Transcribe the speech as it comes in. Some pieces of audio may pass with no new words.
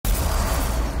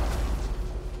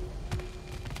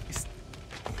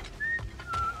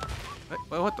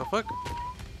Well, what the fuck?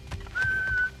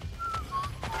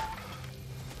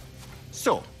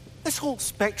 So, this whole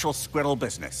spectral squirrel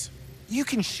business. You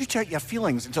can shoot out your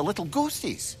feelings into little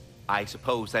ghosties. I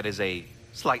suppose that is a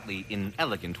slightly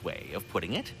inelegant way of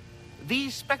putting it.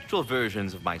 These spectral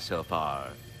versions of myself are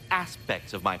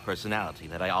aspects of my personality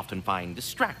that I often find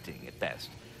distracting at best.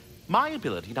 My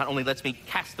ability not only lets me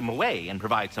cast them away and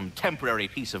provide some temporary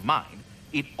peace of mind,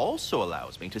 it also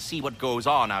allows me to see what goes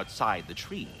on outside the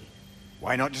tree.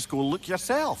 Why not just go look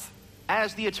yourself?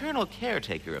 As the eternal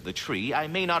caretaker of the tree, I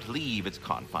may not leave its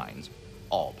confines.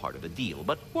 All part of the deal,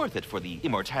 but worth it for the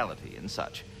immortality and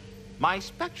such. My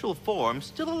spectral forms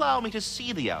still allow me to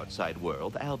see the outside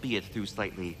world, albeit through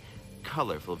slightly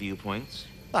colorful viewpoints.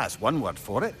 That's one word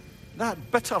for it.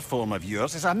 That bitter form of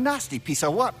yours is a nasty piece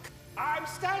of work. I'm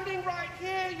standing right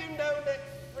here, you know that.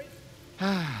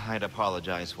 I'd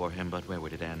apologize for him, but where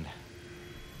would it end?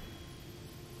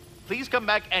 Please come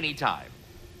back anytime.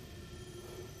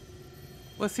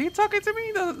 Was he talking to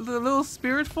me? The little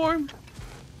spirit form?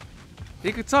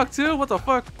 He could talk too? What the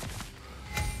fuck?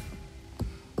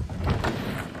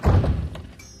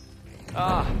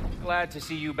 Ah, glad to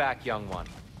see you back, young one.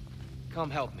 Come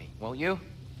help me, won't you?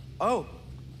 Oh,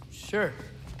 sure.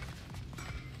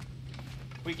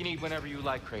 We can eat whenever you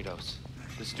like, Kratos.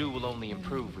 The stew will only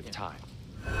improve with time.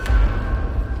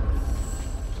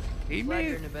 He Glad made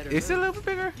you're in a better Is it a mood. little bit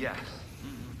bigger? Yes.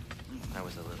 I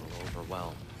was a little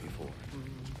overwhelmed before.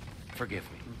 Forgive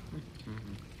me.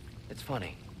 It's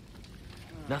funny.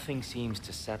 Nothing seems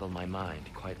to settle my mind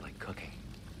quite like cooking.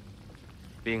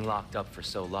 Being locked up for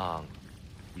so long,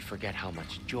 you forget how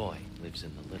much joy lives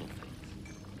in the little things.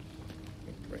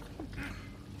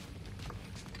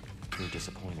 You're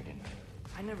disappointed in me.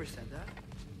 I never said that.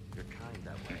 You're kind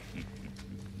that way.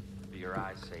 But your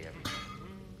eyes say everything.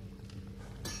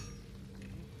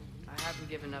 I haven't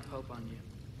given up hope on you.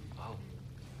 Oh,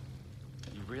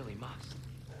 you really must.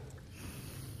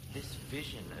 This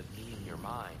vision of me in your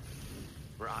mind,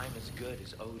 where I'm as good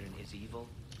as Odin is evil,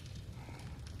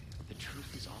 the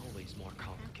truth is always more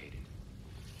complicated.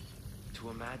 To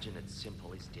imagine it's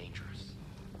simple is dangerous.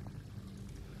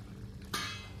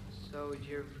 So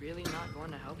you're really not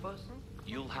going to help us?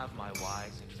 You'll have my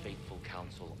wise and faithful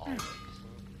counsel always.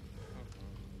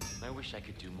 I wish I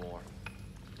could do more.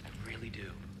 I really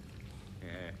do.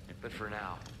 But for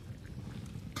now,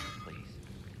 please,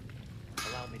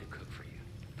 allow me to cook for you.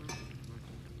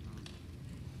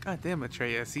 God damn,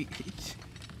 Atreus. He's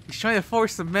trying to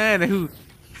force a man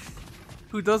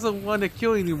who doesn't want to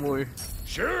kill anymore.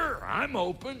 Sure, I'm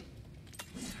open.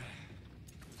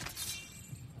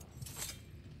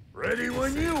 Ready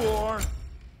when you are.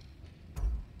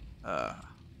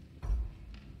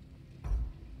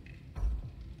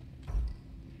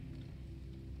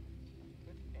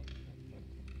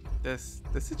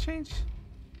 Does it change?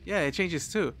 Yeah, it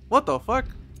changes too. What the fuck?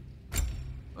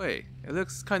 Wait, it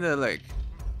looks kind of like.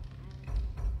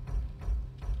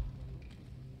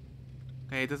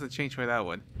 Okay, it doesn't change for that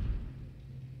one.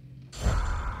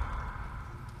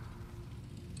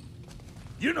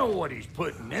 You know what he's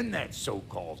putting in that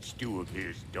so-called stew of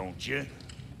his, don't you?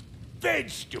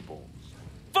 Vegetables.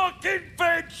 Fucking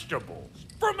vegetables.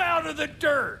 From out of the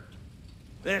dirt.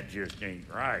 That just ain't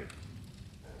right.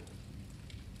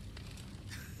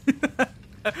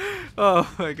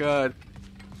 Oh my god.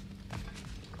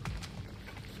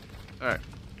 Alright.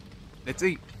 Let's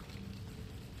eat.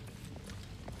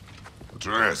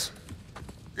 Atreus,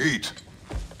 eat.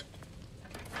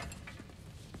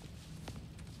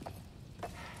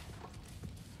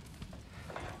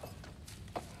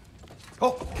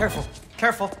 Oh, careful,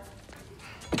 careful.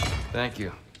 Thank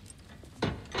you.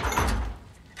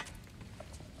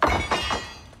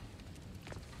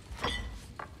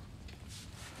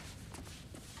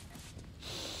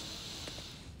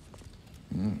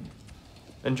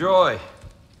 Enjoy.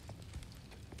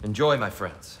 Enjoy, my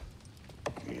friends.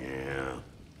 Yeah.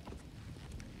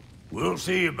 We'll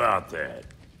see about that.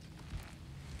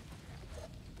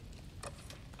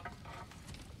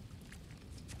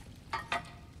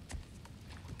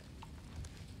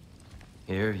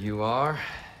 Here you are.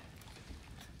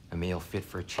 A meal fit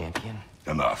for a champion.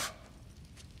 Enough.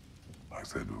 I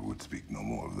said we would speak no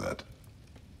more of that.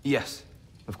 Yes,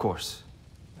 of course.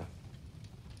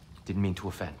 Didn't mean to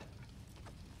offend.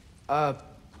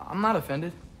 I'm not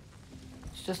offended.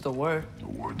 It's just a word. The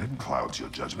word that clouds your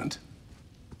judgment.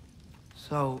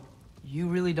 So, you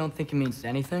really don't think it means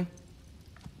anything?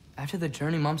 After the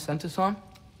journey Mom sent us on?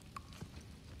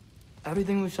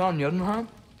 Everything we saw in Jotunheim?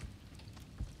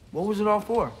 What was it all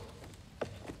for?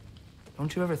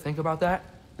 Don't you ever think about that?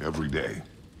 Every day.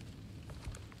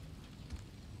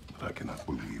 But I cannot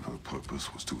believe her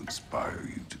purpose was to inspire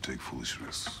you to take foolish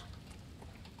risks.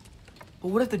 But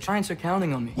what if the Giants are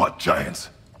counting on me? What giants?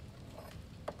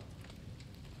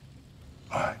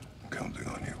 I'm counting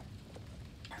on you.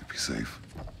 To be safe,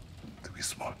 to be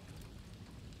smart.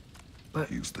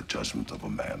 But- Use the judgment of a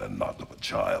man and not of a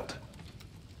child.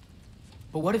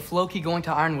 But what if Loki going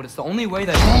to Ironwood is the only way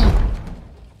that...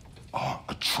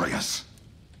 Atreus.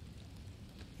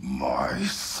 My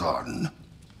son.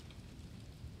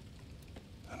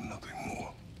 And nothing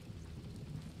more.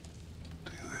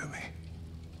 Do you hear me?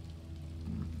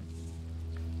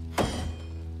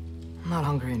 I'm not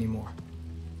hungry anymore.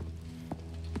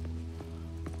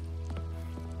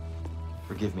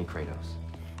 Forgive me, Kratos.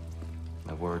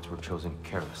 My words were chosen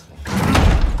carelessly.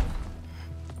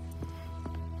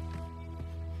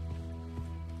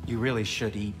 You really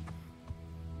should eat.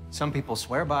 Some people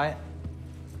swear by it.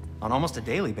 On almost a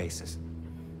daily basis.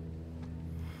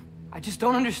 I just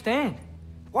don't understand.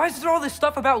 Why is there all this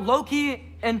stuff about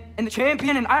Loki and the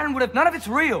champion and Ironwood if none of it's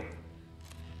real?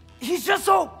 He's just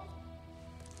so...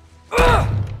 Ugh!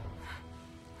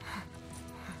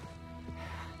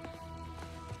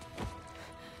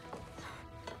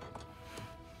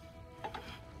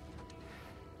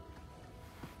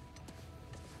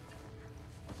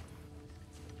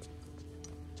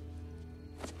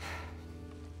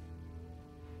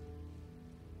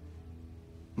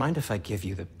 Mind if I give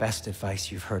you the best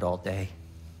advice you've heard all day?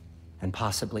 And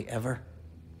possibly ever?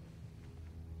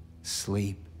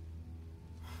 Sleep.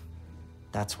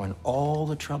 That's when all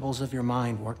the troubles of your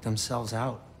mind work themselves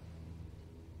out.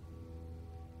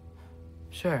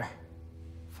 Sure.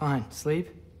 Fine. Sleep?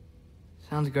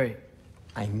 Sounds great.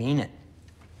 I mean it.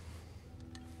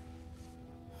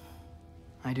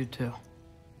 I do too.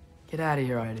 Get out of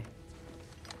here already.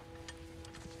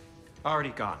 Already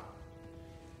gone.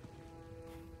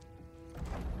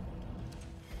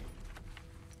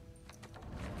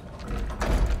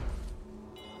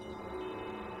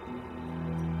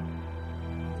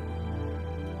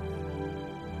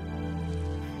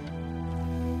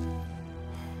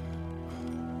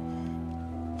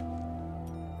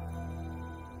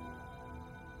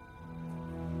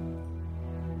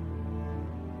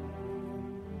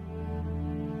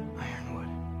 Ironwood.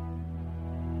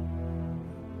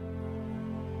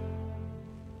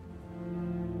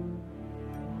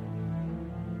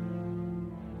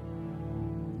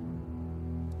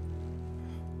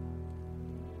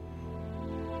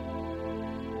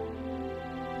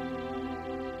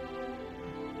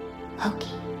 Loki.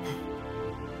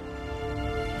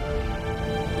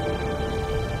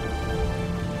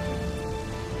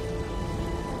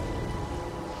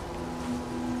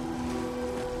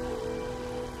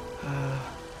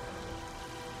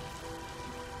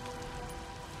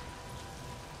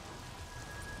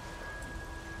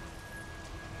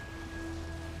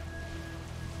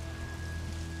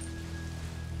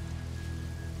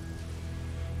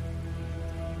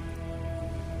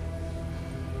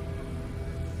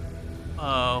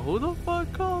 Who the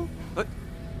fuck called? What?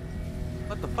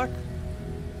 What the fuck?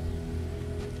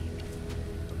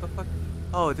 What the fuck?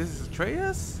 Oh, this is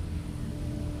Atreus?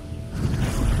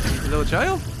 He's a little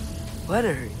child? Let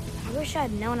her. I wish I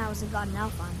had known I was a god in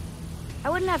Alfheim.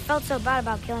 I wouldn't have felt so bad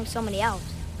about killing so many elves.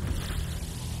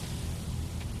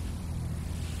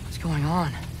 What's going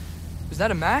on? Was that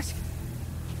a mask?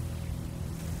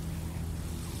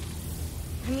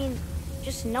 I mean,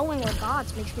 just knowing we're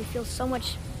gods makes me feel so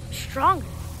much stronger.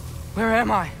 Where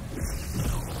am I?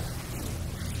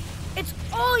 It's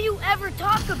all you ever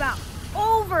talk about,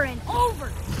 over and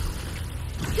over.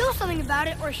 Do something about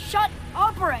it or shut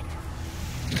up or it.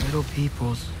 Little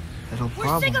people's little We're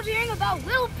problems. sick of hearing about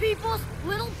little people's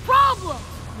little problems.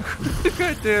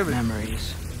 God damn it.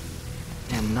 Memories.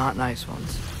 And not nice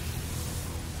ones.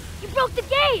 You broke the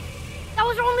gate. That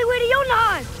was our only way to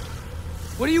Jotunheim.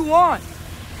 What do you want?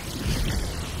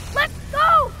 Let's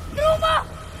go, Numa.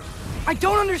 I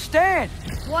don't understand.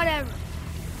 Whatever.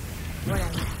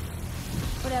 Whatever.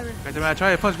 Whatever. God damn it, I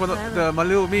tried to punch one of my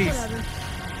little me's.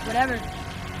 Whatever.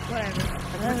 Whatever.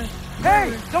 Whatever.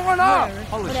 Hey, don't run off.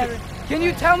 Holy Whatever. shit. Can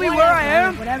you tell me where I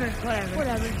am? Whatever. Whatever.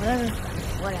 Whatever.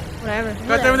 Whatever. Whatever.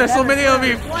 God damn it, there's so many of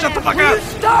me. Shut the fuck Will up. you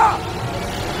stop?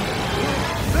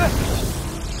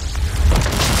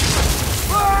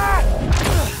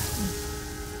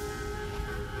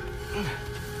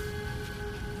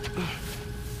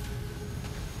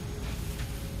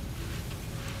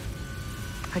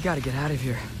 I gotta get out of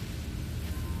here.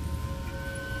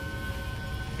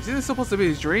 Isn't this supposed to be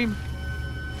his dream?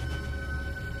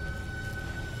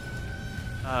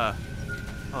 Oh.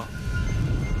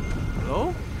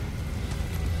 Hello?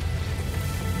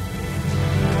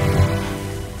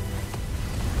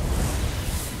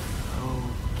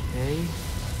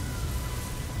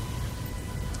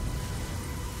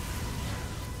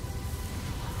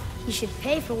 He should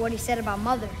pay for what he said about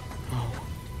Mother.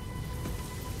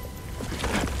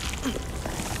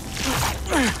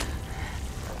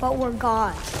 But we're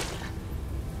gods.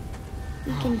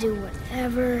 We can do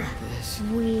whatever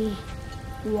we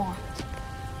want.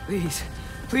 Please.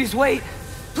 Please wait.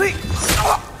 Please.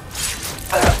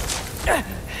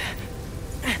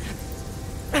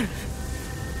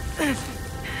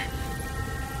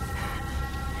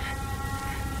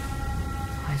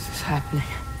 Why is this happening?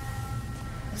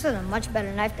 This is a much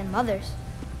better knife than Mother's.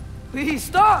 Please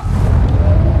stop!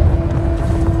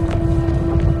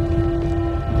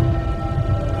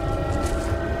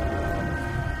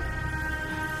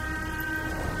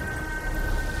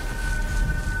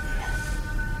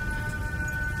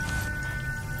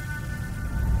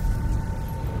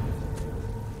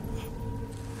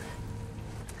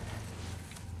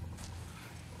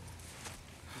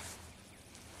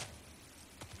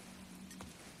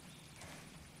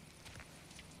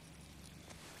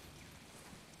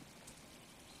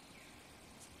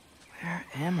 Where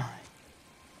am I?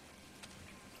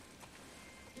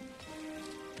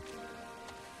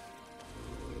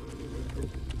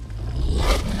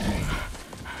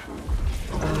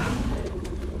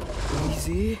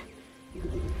 Easy.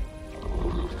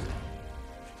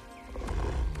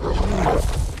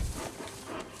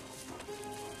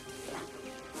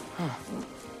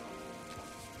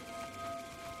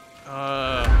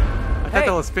 I thought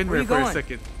that was Finrod for a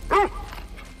second.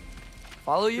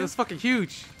 Follow you? It was fucking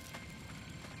huge.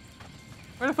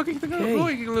 Where the fuck are you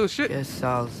going, you little shit? Guess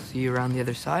I'll see you around the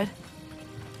other side.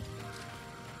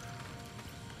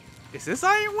 Is this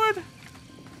Ironwood?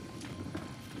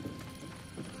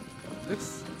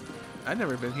 I've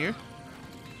never been here.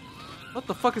 What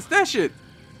the fuck is that shit?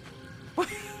 What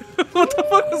the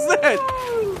fuck is that?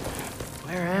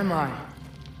 Where am I?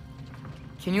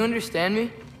 Can you understand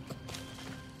me?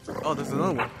 Oh, there's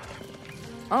another one.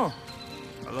 Oh.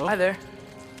 Hello? Hi there.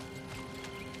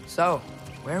 So,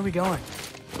 where are we going?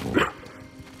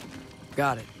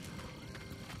 Got it.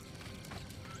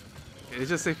 Did it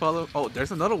just say follow? Oh,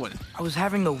 there's another one. I was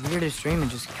having the weirdest dream and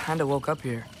just kind of woke up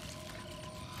here.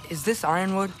 Is this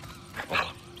Ironwood?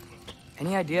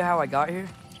 Any idea how I got here?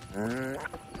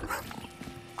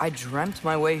 I dreamt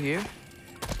my way here?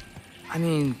 I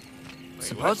mean,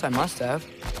 suppose I must have.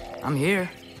 I'm here.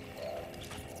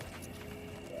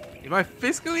 Am I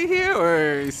physically here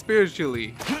or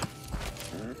spiritually?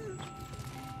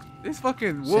 These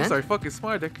fucking wolves Scent? are fucking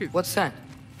smart. They could What's scent?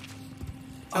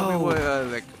 tell me what,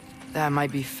 like... That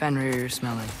might be Fenrir you're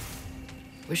smelling.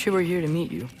 Wish you were here to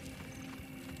meet you.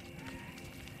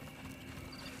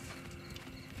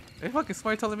 They're fucking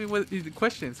smart telling me what the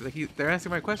questions. Like, they're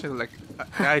answering my questions. Like,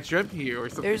 I dreamt here or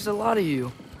something. There's a lot of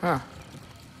you, huh?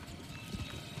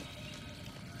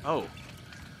 Oh.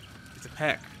 It's a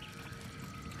pack.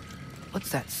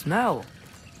 What's that smell?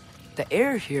 The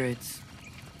air here,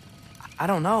 I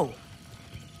don't know.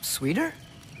 Sweeter?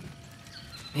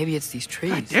 Maybe it's these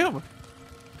trees. God damn!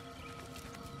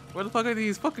 Where the fuck are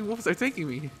these fucking wolves are taking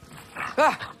me?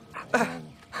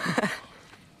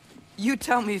 You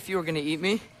tell me if you were gonna eat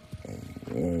me.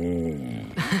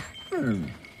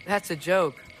 That's a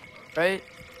joke, right?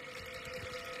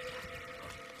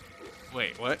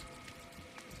 Wait, what?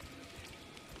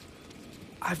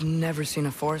 I've never seen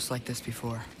a forest like this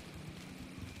before.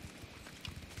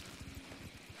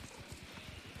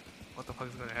 What the fuck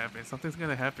is gonna happen? Something's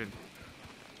gonna happen.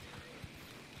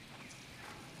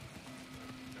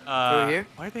 Through here?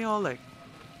 Why are they all like...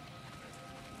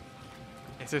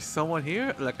 Is there someone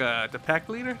here? Like the pack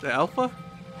leader? The alpha?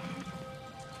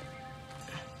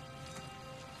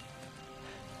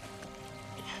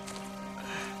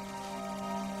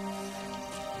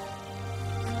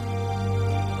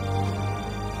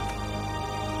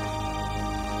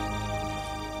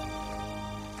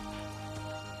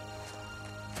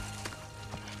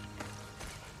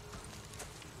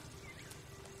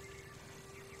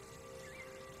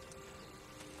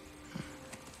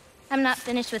 I'm not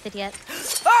finished with it yet.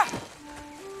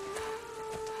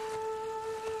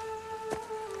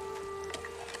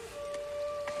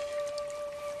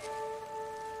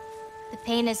 The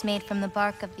paint is made from the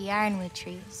bark of the ironwood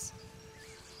trees.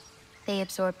 They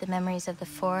absorb the memories of the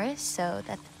forest so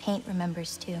that the paint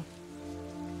remembers too.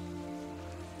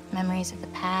 Memories of the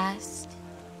past,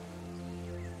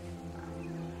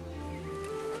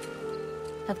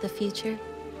 of the future.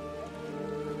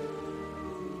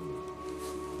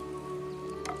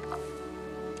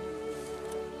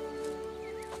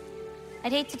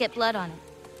 I'd hate to get blood on it.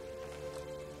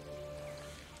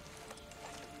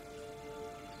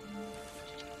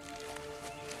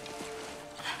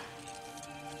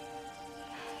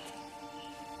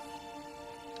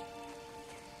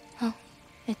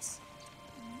 It's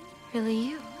really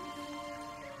you.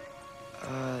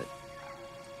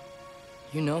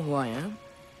 You know who I am?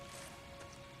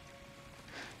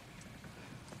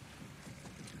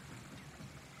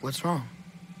 What's wrong?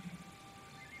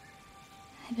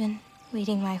 I've been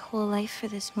waiting my whole life for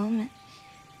this moment.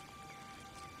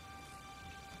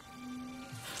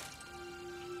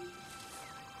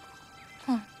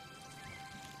 Huh.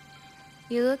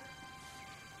 You look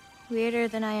weirder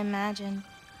than I imagined.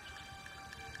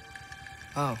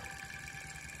 Oh.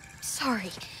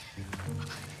 Sorry.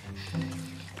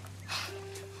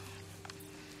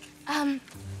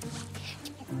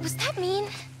 Was that mean?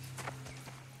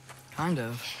 Kind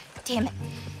of. Damn it.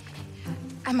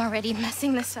 I'm already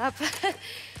messing this up.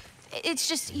 It's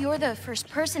just you're the first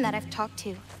person that I've talked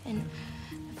to in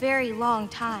a very long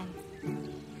time.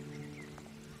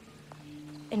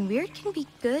 And weird can be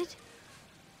good.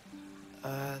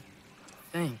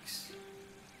 Thanks.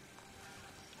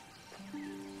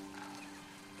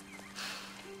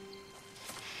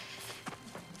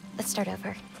 Let's start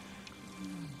over.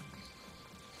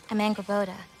 I'm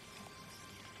Angerboda.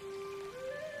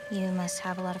 You must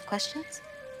have a lot of questions?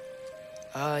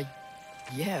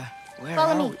 Yeah. Where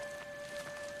Follow are me. we?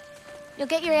 You'll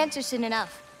get your answers soon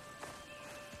enough.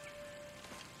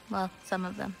 Well, some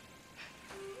of them.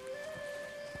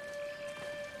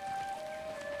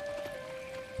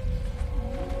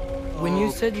 When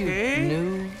you said you Okay.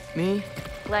 knew me?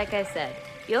 Like I said,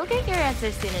 you'll get your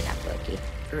answers soon enough, Loki.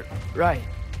 Right.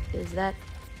 Is that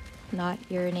not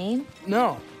your name?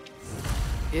 No.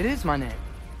 It is my name.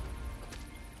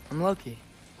 I'm Loki.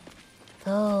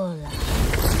 Lola.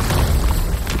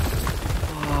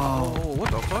 Oh,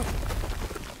 what the fuck?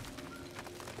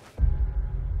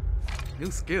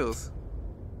 New skills.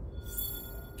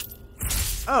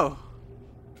 Oh.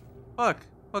 Fuck.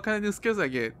 What kind of new skills I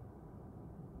get?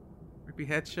 Repeat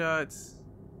headshots.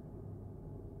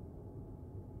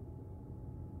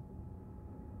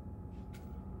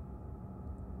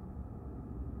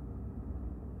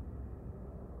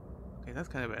 Okay, that's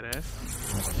kind of badass.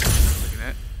 Looking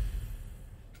at.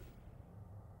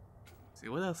 See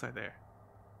what else are there?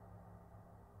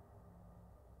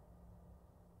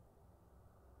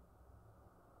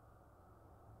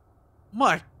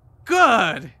 My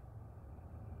God!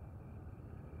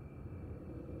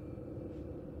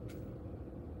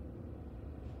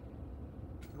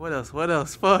 What else? What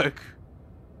else? Fuck.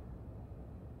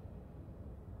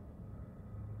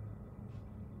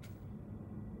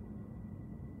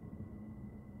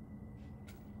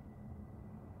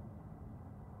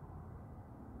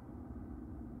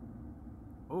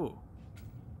 Oh.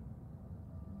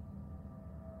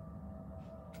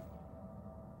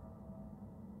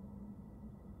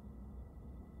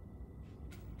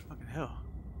 Fucking hell.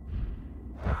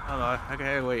 Hold on. I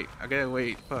gotta wait. I gotta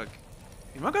wait. Fuck.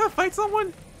 Am I gonna fight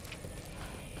someone?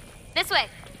 This way.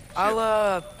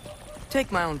 I'll,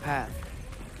 take my own path.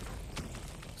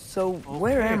 So,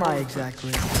 where am I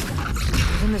exactly?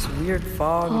 In this weird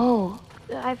fog? Oh,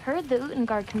 I've heard the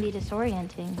Utengard can be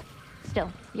disorienting.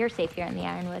 Still, you're safe here in the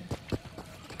Ironwood.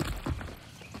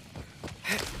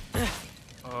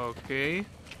 Okay.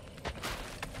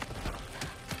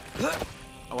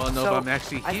 I wanna know So, if I'm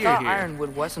actually I here. thought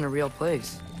Ironwood wasn't a real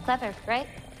place. Clever, right?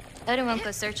 Odin won't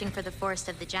go searching for the Forest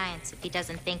of the Giants if he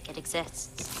doesn't think it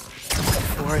exists.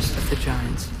 Forest of the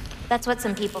Giants. That's what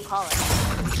some people call it.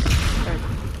 Or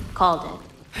called it.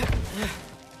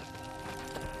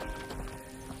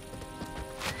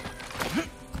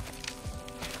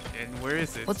 And where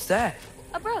is it? What's that?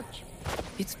 A brooch.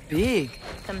 It's big.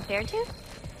 Compared to?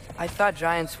 I thought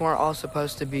giants weren't all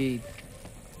supposed to be...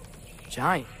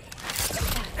 giant.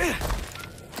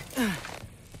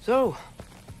 So,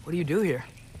 what do you do here?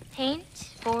 Paint,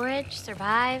 forage,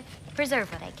 survive,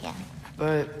 preserve what I can.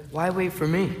 But why wait for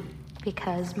me?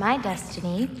 Because my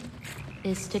destiny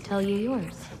is to tell you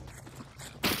yours.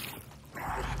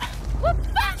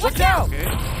 Look out! Okay.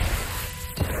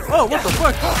 Oh, what the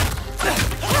fuck?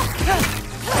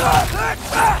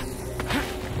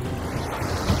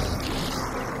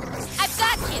 I've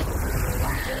got you!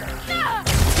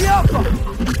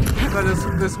 I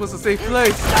thought this was a safe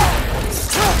place.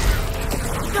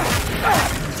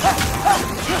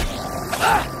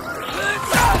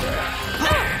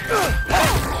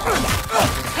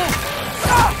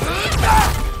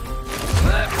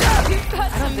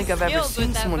 I don't think I've ever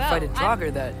seen someone fight a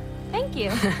jogger that... Thank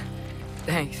you.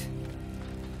 Thanks.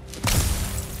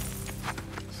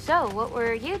 So, what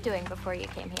were you doing before you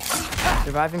came here?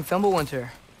 Surviving Fimbulwinter.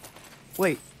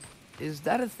 Wait, is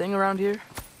that a thing around here?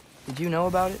 Did you know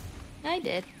about it? I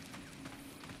did.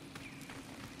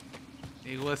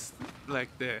 It was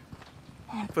like the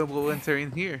But we'll enter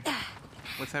in here.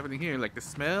 What's happening here? Like the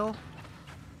smell?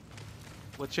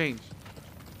 What changed?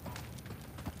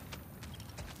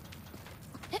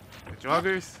 The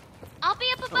joggers? I'll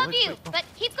be up above you, but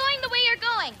keep going the way you're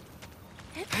going.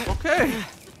 Okay.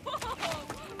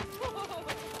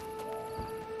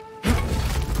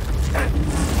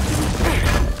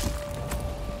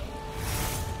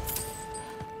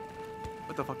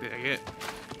 What the fuck did I get?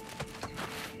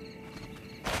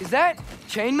 Is that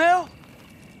chainmail?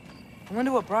 I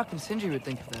wonder what Brock and Sindri would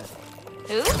think of that.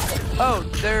 Who? Oh,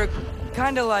 they're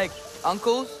kind of like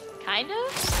uncles. Kind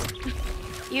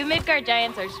of? You Midgard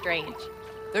giants are strange.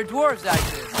 They're dwarves,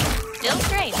 actually. Still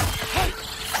strange.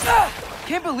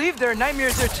 Can't believe there are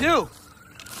nightmares there too.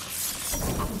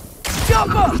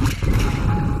 Jump up!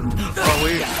 Oh,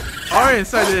 we are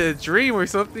inside a dream or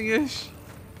something-ish.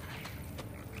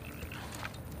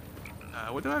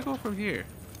 Where do I go from here?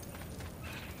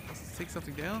 Let's take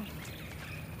something down.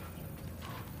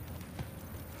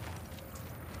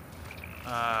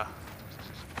 I'm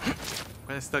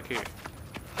kind of stuck here.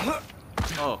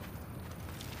 Oh.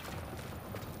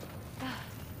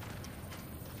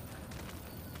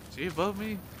 Is she above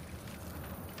me?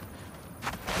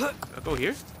 I'll go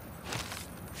here?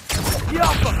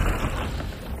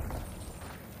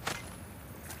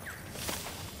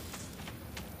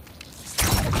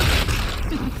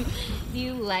 Do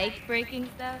you like breaking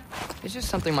stuff? It's just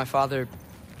something my father...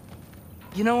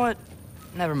 You know what?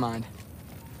 Never mind.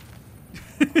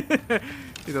 He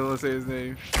doesn't want to say his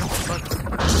name.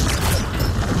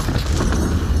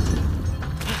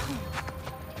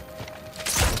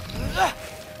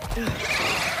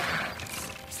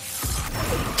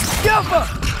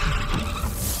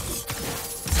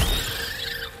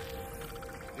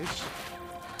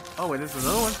 Oh wait, this is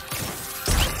another one.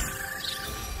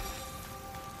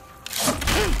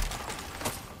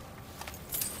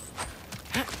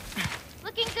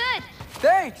 Looking good.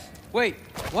 Thanks! Wait,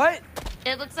 what?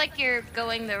 It looks like you're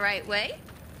going the right way.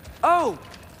 Oh,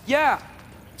 yeah,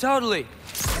 totally.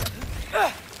 Oh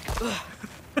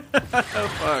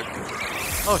fuck.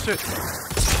 Oh shit.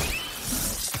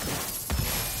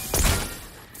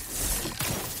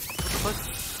 What the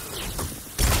fuck?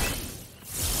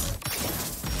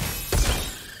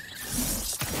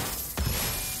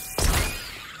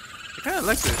 I kinda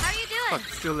like this. How you doing? Fuck,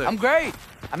 still there. I'm great.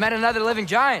 I met another living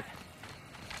giant.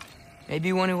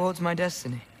 Maybe one who holds my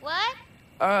destiny. What?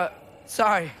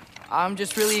 Sorry. I'm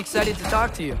just really excited to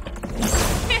talk to you.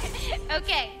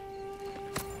 Okay.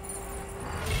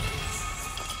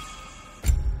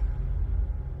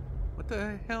 What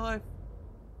the hell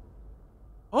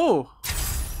Oh!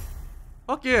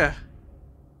 Fuck yeah!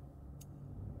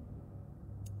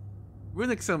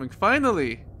 Runic summoning,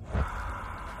 finally!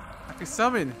 I can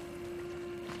summon!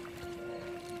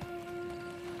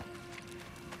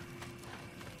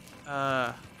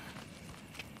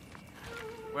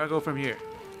 Where do I go from here?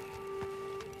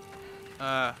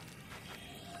 Oh.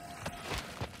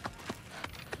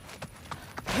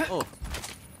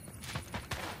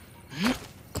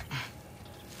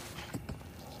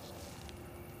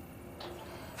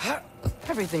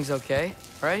 Everything's okay,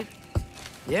 right?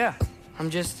 Yeah, I'm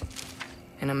just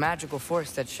in a magical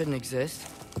force that shouldn't exist.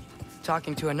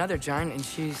 Talking to another giant and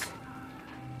she's...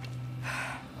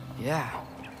 Yeah.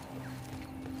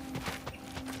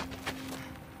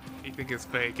 You think it's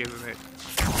fake, isn't it?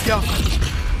 Go.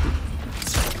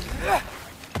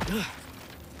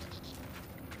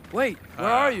 Wait, where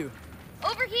are you?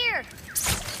 Over here.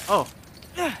 Oh.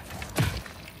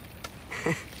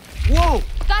 Whoa!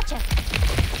 Gotcha.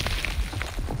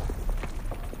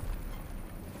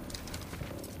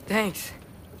 Thanks.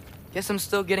 Guess I'm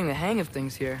still getting the hang of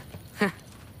things here.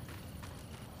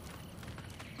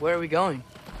 Where are we going?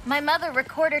 My mother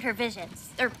recorded her visions,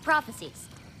 or prophecies.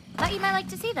 Thought you might like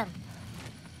to see them.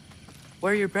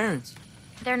 Where are your parents?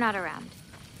 They're not around.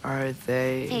 Are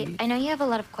they... Hey, I know you have a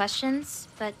lot of questions,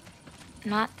 but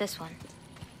not this one.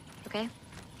 Okay?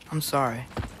 I'm sorry.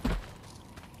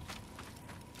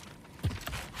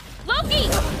 Loki!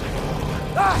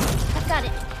 I've got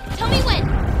it. Tell me when.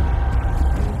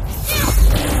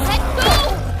 Let go!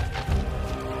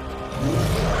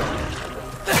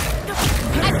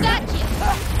 I've got you.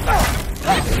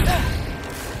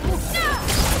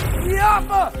 More of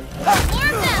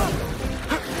them.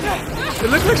 It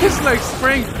looks like it's like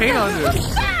spraying paint on them.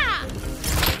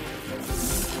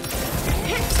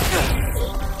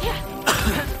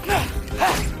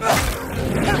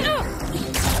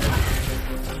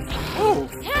 Oh!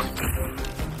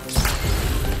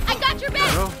 I got your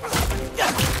back.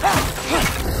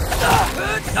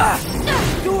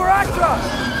 Do her actra!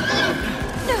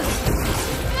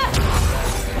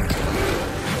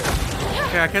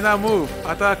 I cannot move.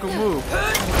 I thought I could move.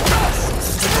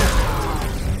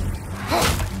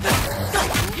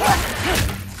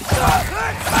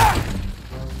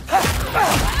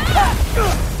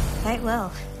 Quite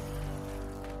well.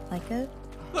 Like a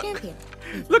champion.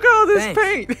 Look at all this Thanks.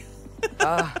 paint.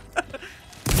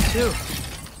 Me too.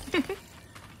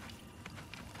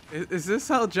 Is this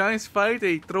how giants fight?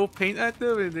 They throw paint at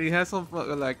them and they have some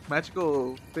like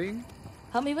magical thing?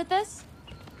 Help me with this?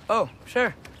 Oh,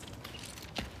 sure.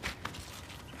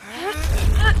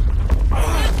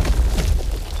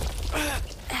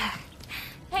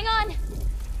 Hang on.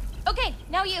 Okay,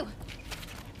 now you.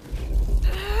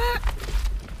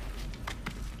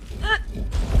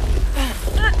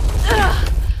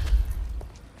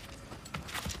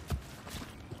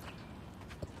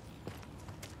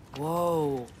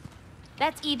 Whoa.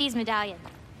 That's Evie's medallion.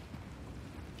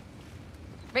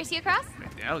 Race you across?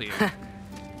 Medallion.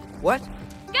 What?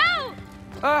 Go!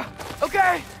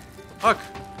 Okay. Fuck.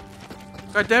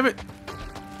 God damn it.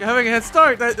 You're having a head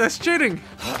start. That's cheating.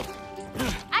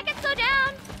 I can slow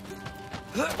down.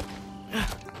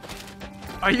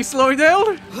 Are you slowing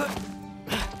down?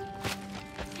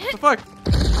 The fuck?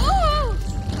 Ooh!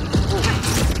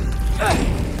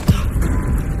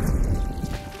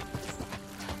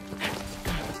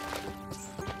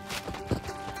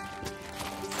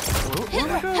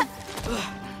 Where'd I go?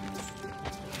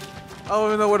 I don't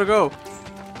even know where to go.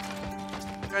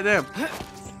 God damn.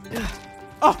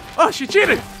 Oh, she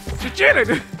cheated! She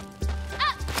cheated!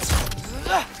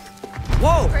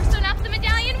 Whoa. First one off the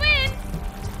medallion wins.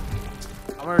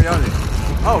 I'm already on it.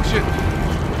 Oh, shit.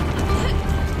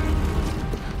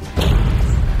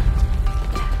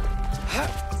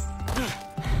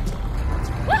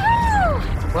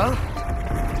 Woohoo!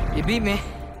 Well, you beat me.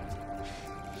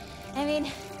 I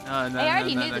mean, No, I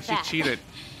already knew no. that She cheated.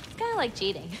 It's kind of like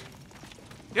cheating.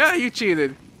 Yeah, you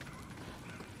cheated.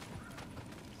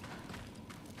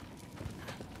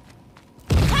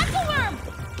 Tackle worm!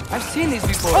 I've seen these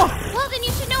before. Well, then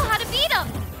you should know how to beat them.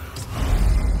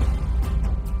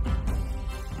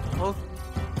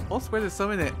 I'll swear to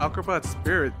summon an acrobat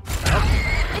spirit.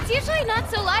 It's usually not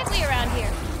so lively around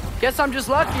here. Guess I'm just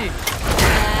lucky.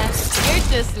 You're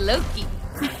just Loki.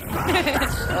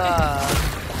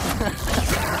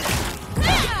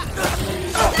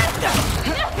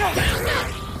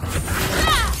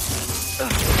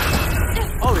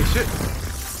 Holy shit.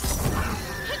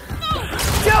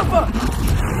 Jumper!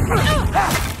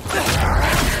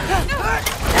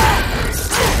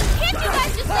 Can't you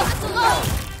guys just leave us alone?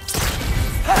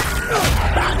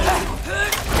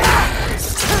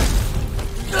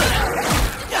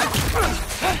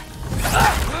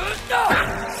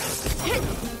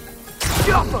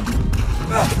 Jumper!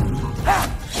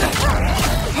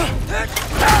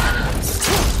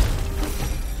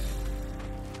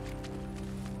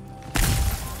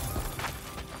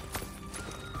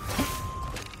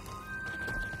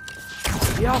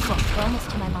 We're almost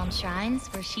to my mom's shrines,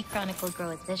 where she chronicled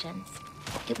Groa's visions.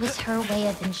 It was her way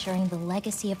of ensuring the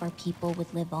legacy of our people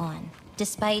would live on,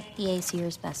 despite the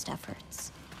Aesir's best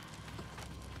efforts.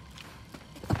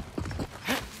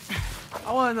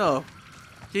 I wanna know.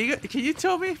 Can you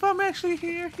tell me if I'm actually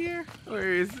here? Or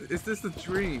is this a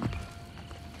dream?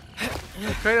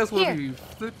 Kratos will be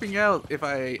flipping out if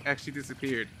I actually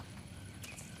disappeared.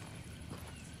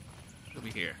 Let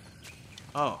me hear.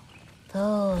 Oh.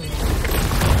 Those.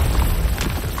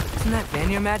 Isn't that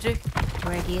Vanir magic?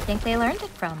 Where do you think they learned it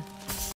from?